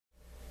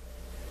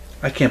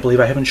I can't believe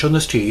I haven't shown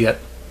this to you yet.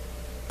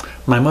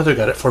 My mother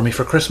got it for me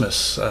for Christmas,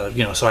 so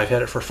I've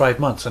had it for 5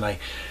 months, and I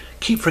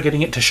keep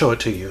forgetting to show it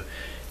to you.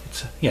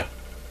 It's, yeah,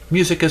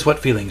 music is what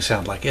feelings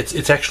sound like.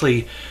 It's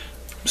actually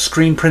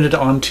screen printed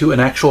onto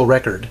an actual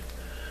record.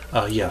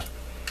 Yeah,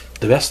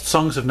 the best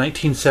songs of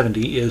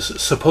 1970 is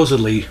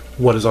supposedly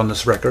what is on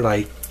this record.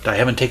 I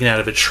haven't taken it out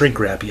of its shrink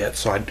wrap yet,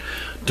 so I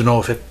don't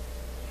know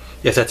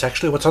if that's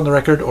actually what's on the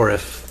record or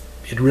if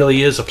it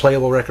really is a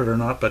playable record or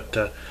not.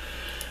 But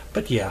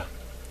yeah,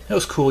 that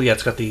was cool. Yeah,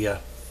 it's got the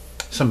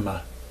some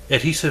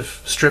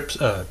adhesive strips,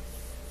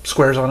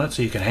 squares on it,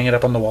 so you can hang it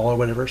up on the wall or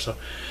whatever. So,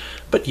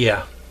 but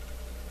yeah,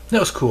 that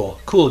was cool.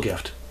 Cool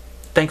gift.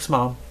 Thanks,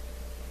 Mom.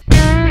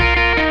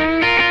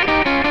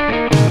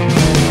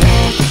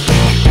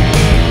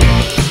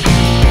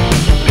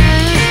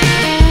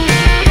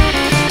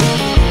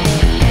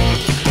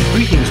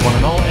 Greetings, one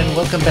and all, and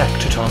welcome back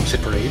to Tom's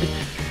Hit Parade.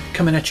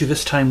 Coming at you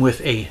this time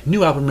with a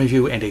new album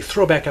review and a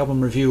throwback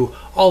album review,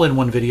 all in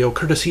one video,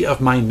 courtesy of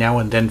my Now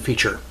and Then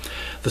feature.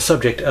 The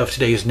subject of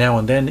today's Now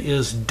and Then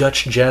is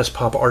Dutch jazz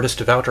pop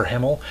artist Wouter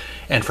Hamel,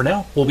 and for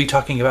now, we'll be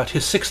talking about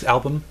his 6th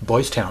album,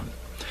 Boystown.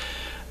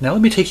 Now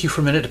let me take you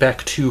for a minute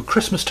back to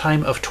Christmas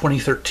time of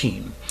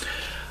 2013.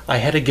 I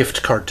had a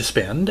gift card to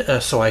spend,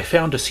 so I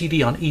found a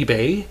CD on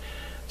eBay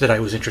that I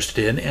was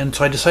interested in, and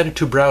so I decided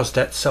to browse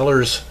that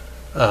seller's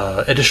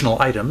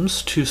additional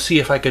items to see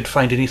if I could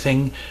find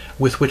anything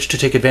with which to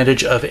take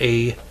advantage of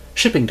a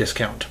shipping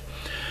discount.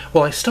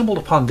 Well, I stumbled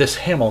upon this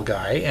Hamel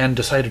guy and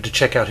decided to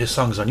check out his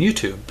songs on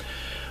YouTube.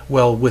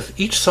 Well, with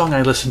each song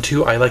I listened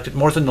to, I liked it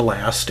more than the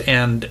last,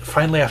 and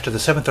finally after the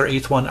 7th or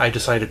 8th one, I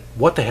decided,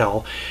 what the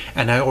hell,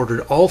 and I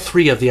ordered all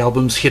 3 of the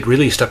albums he had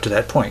released up to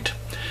that point.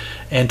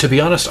 And to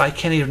be honest, I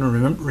can't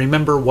even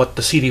remember what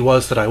the CD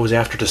was that I was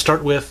after to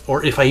start with,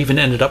 or if I even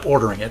ended up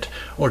ordering it,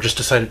 or just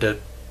decided to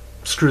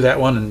screw that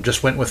one and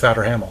just went with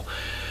Wouter Hamel.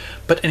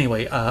 But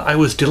anyway, I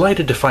was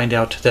delighted to find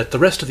out that the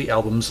rest of the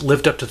albums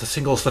lived up to the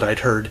singles that I'd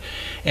heard,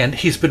 and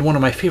he's been one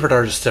of my favorite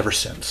artists ever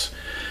since.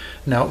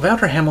 Now,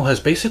 Wouter Hamel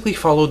has basically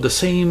followed the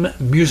same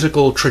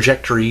musical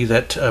trajectory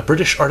that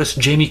British artist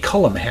Jamie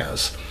Cullum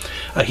has.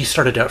 He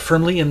started out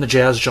firmly in the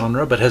jazz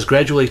genre, but has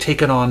gradually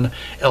taken on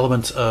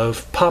elements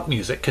of pop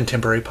music,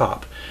 contemporary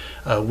pop,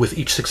 with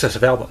each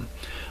successive album.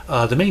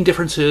 The main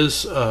difference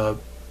is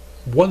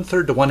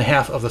 1/3 to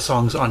 1/2 of the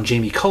songs on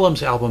Jamie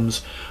Cullum's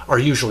albums are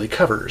usually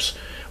covers,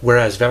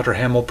 whereas Wouter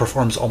Hamel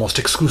performs almost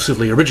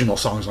exclusively original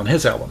songs on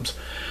his albums.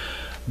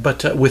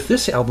 But with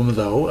this album,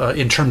 though,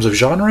 in terms of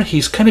genre,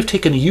 he's kind of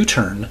taken a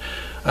U-turn,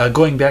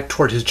 going back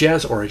toward his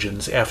jazz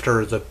origins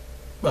after the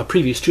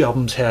previous 2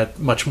 albums had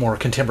much more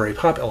contemporary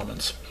pop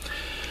elements.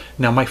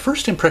 Now, my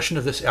first impression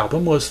of this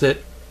album was that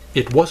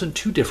it wasn't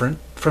too different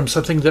from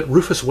something that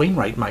Rufus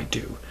Wainwright might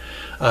do.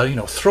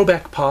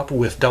 Throwback pop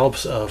with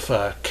dollops of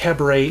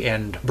cabaret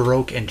and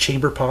baroque and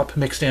chamber pop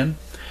mixed in.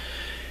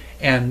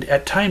 And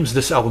at times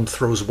this album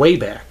throws way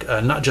back,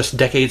 not just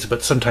decades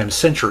but sometimes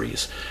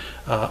centuries.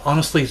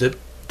 Honestly,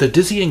 the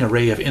dizzying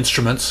array of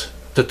instruments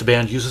that the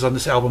band uses on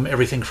this album,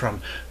 everything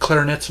from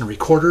clarinets and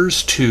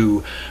recorders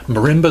to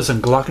marimbas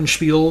and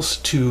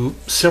glockenspiels to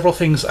several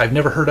things I've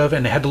never heard of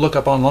and had to look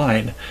up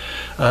online.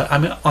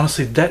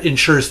 Honestly, that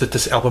ensures that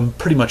this album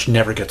pretty much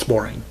never gets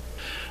boring.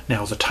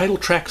 Now, the title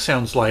track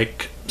sounds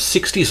like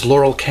 60s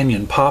Laurel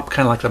Canyon pop,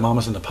 kind of like the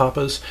Mamas and the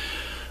Papas.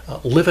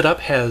 Live It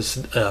Up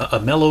has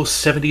a mellow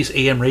 70s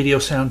AM radio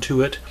sound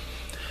to it.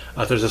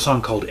 There's a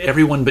song called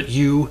Everyone But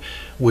You,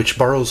 which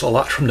borrows a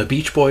lot from the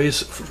Beach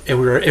Boys,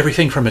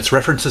 everything from its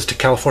references to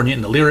California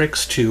in the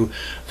lyrics to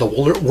the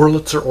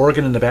Wurlitzer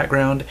organ in the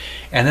background.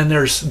 And then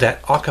there's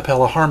that a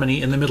cappella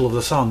harmony in the middle of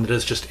the song that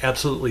is just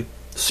absolutely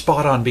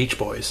spot on Beach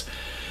Boys.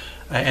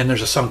 And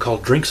there's a song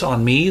called Drinks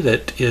on Me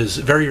that is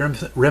very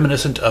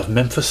reminiscent of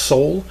Memphis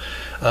Soul,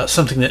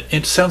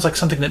 it sounds like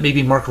something that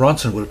maybe Mark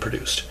Ronson would have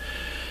produced.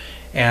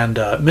 And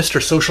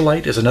Mr.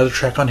 Socialite is another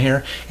track on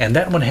here, and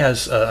that one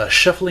has a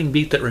shuffling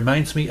beat that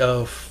reminds me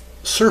of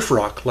surf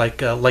rock, like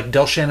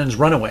Del Shannon's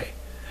Runaway.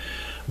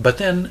 But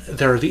then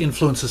there are the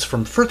influences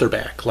from further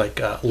back,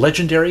 like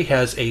Legendary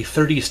has a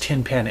 30s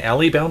Tin Pan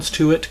Alley bounce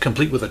to it,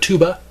 complete with a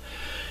tuba.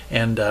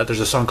 And there's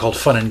a song called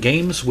Fun and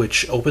Games,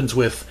 which opens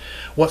with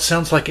what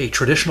sounds like a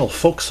traditional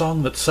folk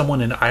song that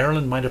someone in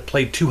Ireland might have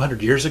played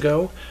 200 years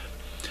ago.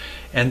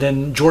 And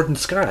then Jordan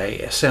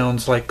Sky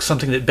sounds like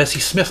something that Bessie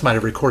Smith might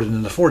have recorded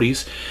in the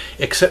 40s,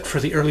 except for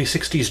the early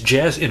 60s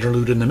jazz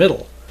interlude in the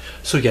middle.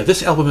 So yeah,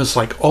 this album is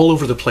like all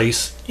over the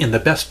place in the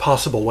best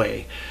possible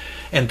way.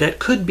 And that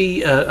could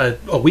be a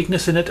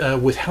weakness in it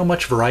with how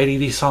much variety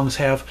these songs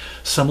have.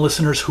 Some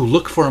listeners who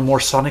look for a more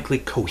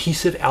sonically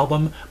cohesive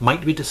album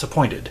might be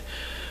disappointed.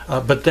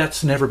 But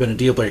that's never been a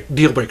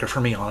deal breaker for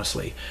me,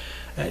 honestly.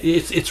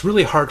 It's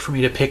really hard for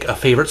me to pick a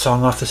favorite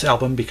song off this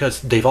album because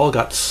they've all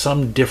got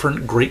some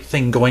different great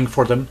thing going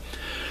for them.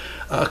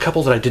 A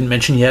couple that I didn't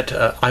mention yet,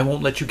 I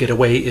Won't Let You Get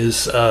Away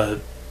is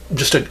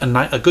just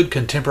a good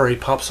contemporary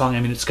pop song. I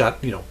mean, it's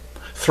got,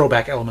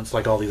 throwback elements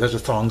like all these other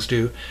songs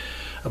do.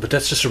 But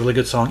that's just a really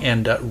good song.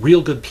 And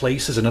Real Good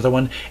Place is another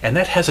one, and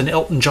that has an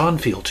Elton John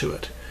feel to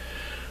it.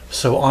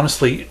 So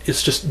honestly,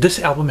 it's just, this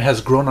album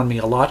has grown on me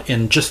a lot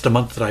in just the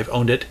month that I've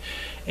owned it,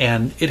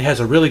 and it has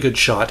a really good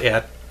shot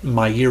at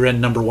my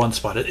year-end #1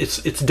 spot. It's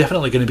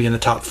definitely going to be in the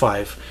top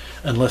 5,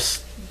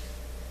 unless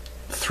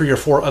 3 or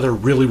 4 other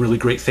really, really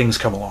great things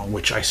come along,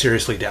 which I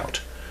seriously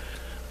doubt.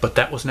 But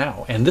that was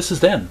now, and this is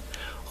then.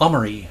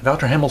 Amaury,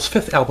 Wouter Hamel's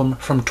 5th album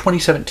from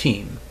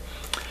 2017.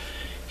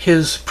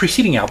 His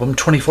preceding album,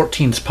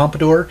 2014's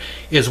Pompadour,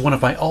 is one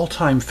of my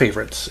all-time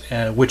favorites,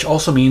 which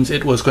also means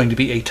it was going to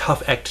be a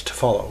tough act to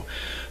follow.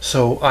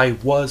 So I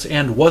was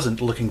and wasn't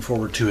looking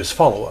forward to his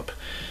follow-up.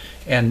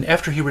 And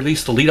after he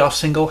released the lead-off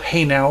single,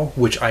 Hey Now,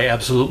 which I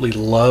absolutely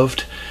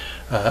loved,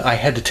 I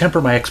had to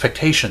temper my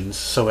expectations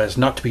so as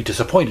not to be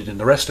disappointed in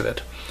the rest of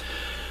it.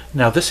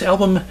 Now, this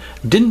album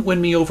didn't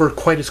win me over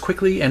quite as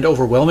quickly and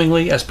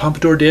overwhelmingly as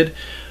Pompadour did,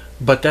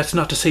 but that's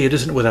not to say it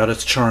isn't without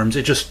its charms.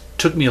 It just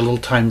took me a little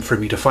time for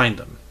me to find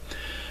them.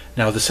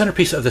 Now, the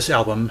centerpiece of this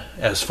album,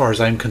 as far as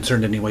I'm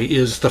concerned anyway,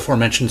 is the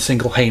aforementioned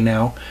single, Hey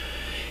Now.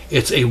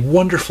 It's a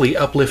wonderfully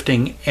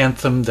uplifting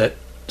anthem that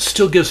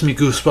still gives me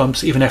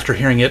goosebumps even after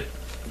hearing it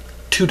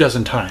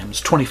 24 times,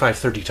 25,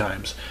 30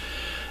 times.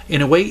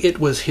 In a way, it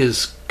was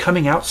his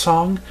coming out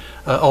song,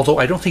 although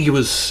I don't think he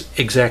was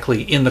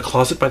exactly in the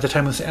closet by the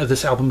time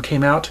this album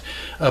came out,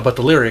 but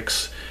the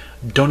lyrics,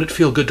 "Don't it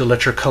feel good to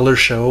let your colors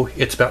show?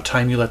 It's about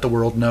time you let the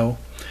world know."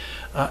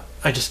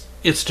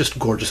 It's just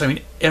gorgeous. I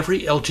mean,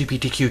 every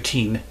LGBTQ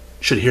teen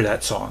should hear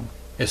that song.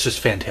 It's just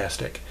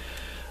fantastic.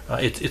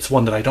 It's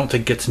one that I don't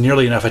think gets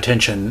nearly enough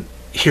attention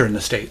here in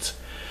the States.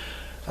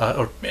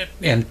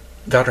 And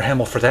Wouter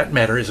Hamel, for that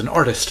matter, is an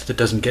artist that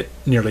doesn't get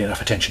nearly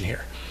enough attention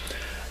here.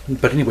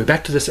 But anyway,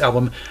 back to this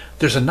album.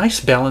 There's a nice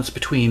balance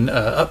between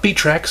upbeat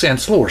tracks and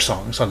slower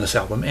songs on this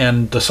album,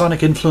 and the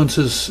sonic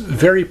influences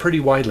vary pretty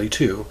widely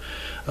too.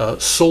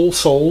 Soul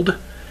Sold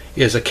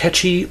is a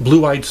catchy,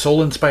 blue-eyed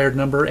soul-inspired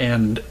number,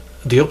 and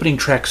the opening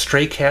track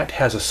Stray Cat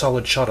has a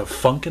solid shot of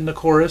funk in the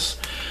chorus.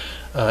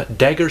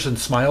 Daggers and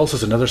Smiles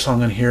is another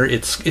song on here.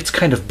 It's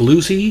kind of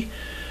bluesy,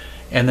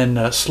 and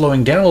then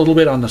slowing down a little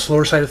bit on the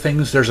slower side of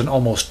things, there's an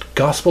almost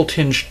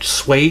gospel-tinged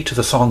sway to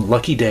the song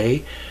Lucky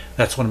Day.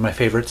 That's one of my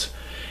favorites.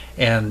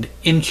 And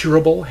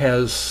Incurable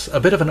has a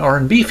bit of an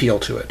R&B feel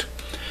to it.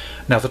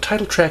 Now, the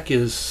title track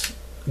is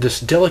this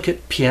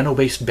delicate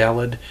piano-based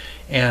ballad,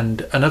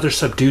 and another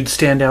subdued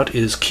standout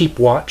is Keep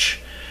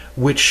Watch,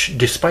 which,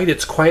 despite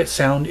its quiet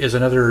sound, is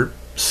another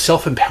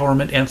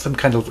self-empowerment anthem,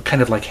 kind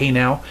of like Hey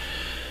Now.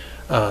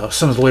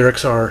 Some of the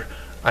lyrics are,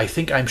 "I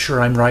think I'm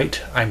sure I'm right,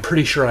 I'm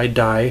pretty sure I'd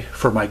die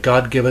for my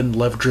God-given,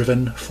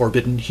 love-driven,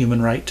 forbidden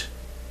human right."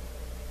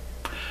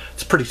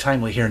 It's pretty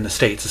timely here in the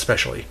States,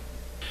 especially.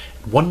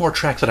 One more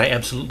track that I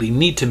absolutely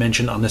need to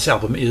mention on this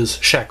album is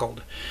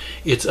Shackled.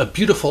 It's a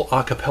beautiful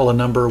a cappella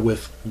number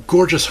with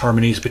gorgeous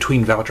harmonies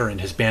between Wouter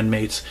and his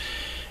bandmates,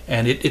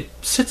 and it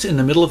sits in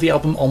the middle of the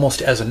album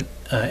almost as an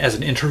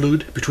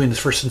interlude between the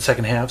first and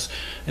second halves,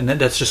 and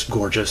that's just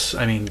gorgeous.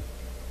 I mean,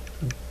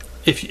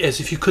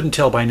 if you couldn't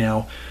tell by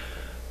now,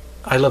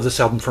 I love this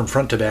album from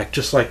front to back,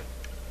 just like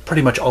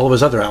pretty much all of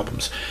his other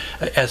albums.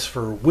 As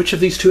for which of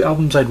these 2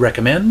 albums I'd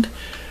recommend,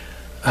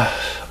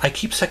 I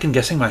keep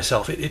second-guessing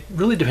myself. It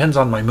really depends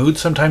on my mood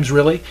sometimes,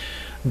 really.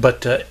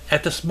 But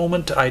at this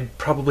moment, I'd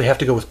probably have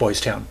to go with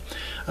Boystown.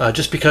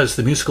 Just because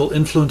the musical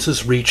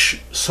influences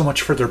reach so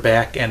much further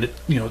back and,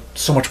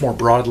 so much more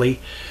broadly.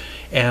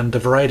 And the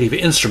variety of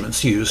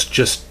instruments used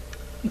just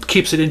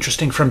keeps it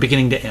interesting from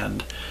beginning to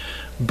end.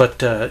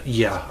 But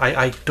yeah,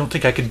 I don't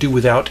think I could do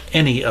without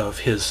any of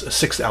his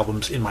 6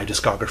 albums in my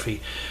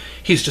discography.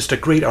 He's just a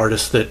great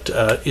artist that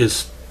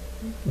is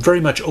very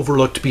much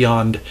overlooked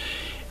beyond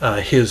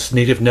his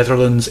native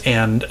Netherlands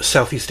and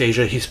Southeast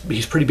Asia.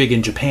 He's pretty big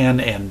in Japan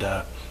and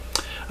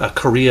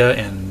Korea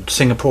and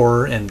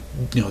Singapore and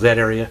that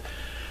area.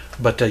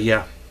 But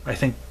yeah, I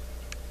think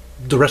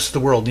the rest of the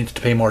world needs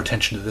to pay more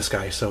attention to this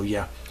guy. So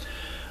yeah,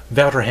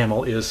 Wouter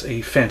Hamel is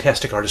a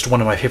fantastic artist,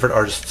 one of my favorite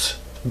artists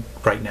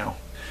right now.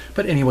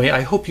 But anyway,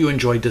 I hope you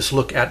enjoyed this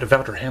look at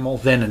Wouter Hamel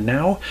then and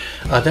now.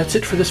 That's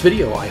it for this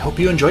video. I hope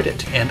you enjoyed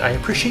it, and I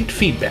appreciate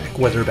feedback,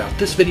 whether about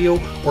this video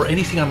or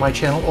anything on my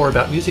channel or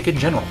about music in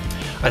general.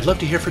 I'd love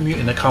to hear from you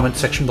in the comments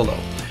section below.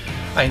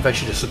 I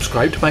invite you to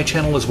subscribe to my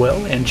channel as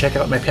well and check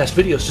out my past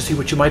videos to see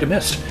what you might have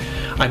missed.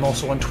 I'm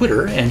also on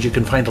Twitter, and you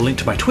can find a link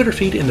to my Twitter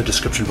feed in the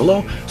description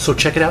below, so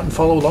check it out and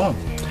follow along.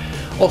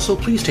 Also,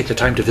 please take the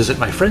time to visit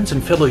my friends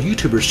and fellow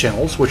YouTubers'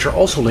 channels, which are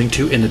also linked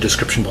to in the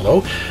description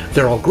below.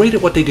 They're all great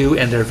at what they do,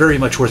 and they're very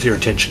much worth your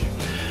attention.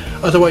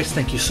 Otherwise,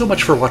 thank you so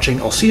much for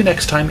watching. I'll see you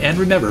next time, and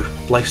remember,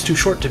 life's too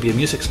short to be a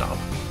music snob.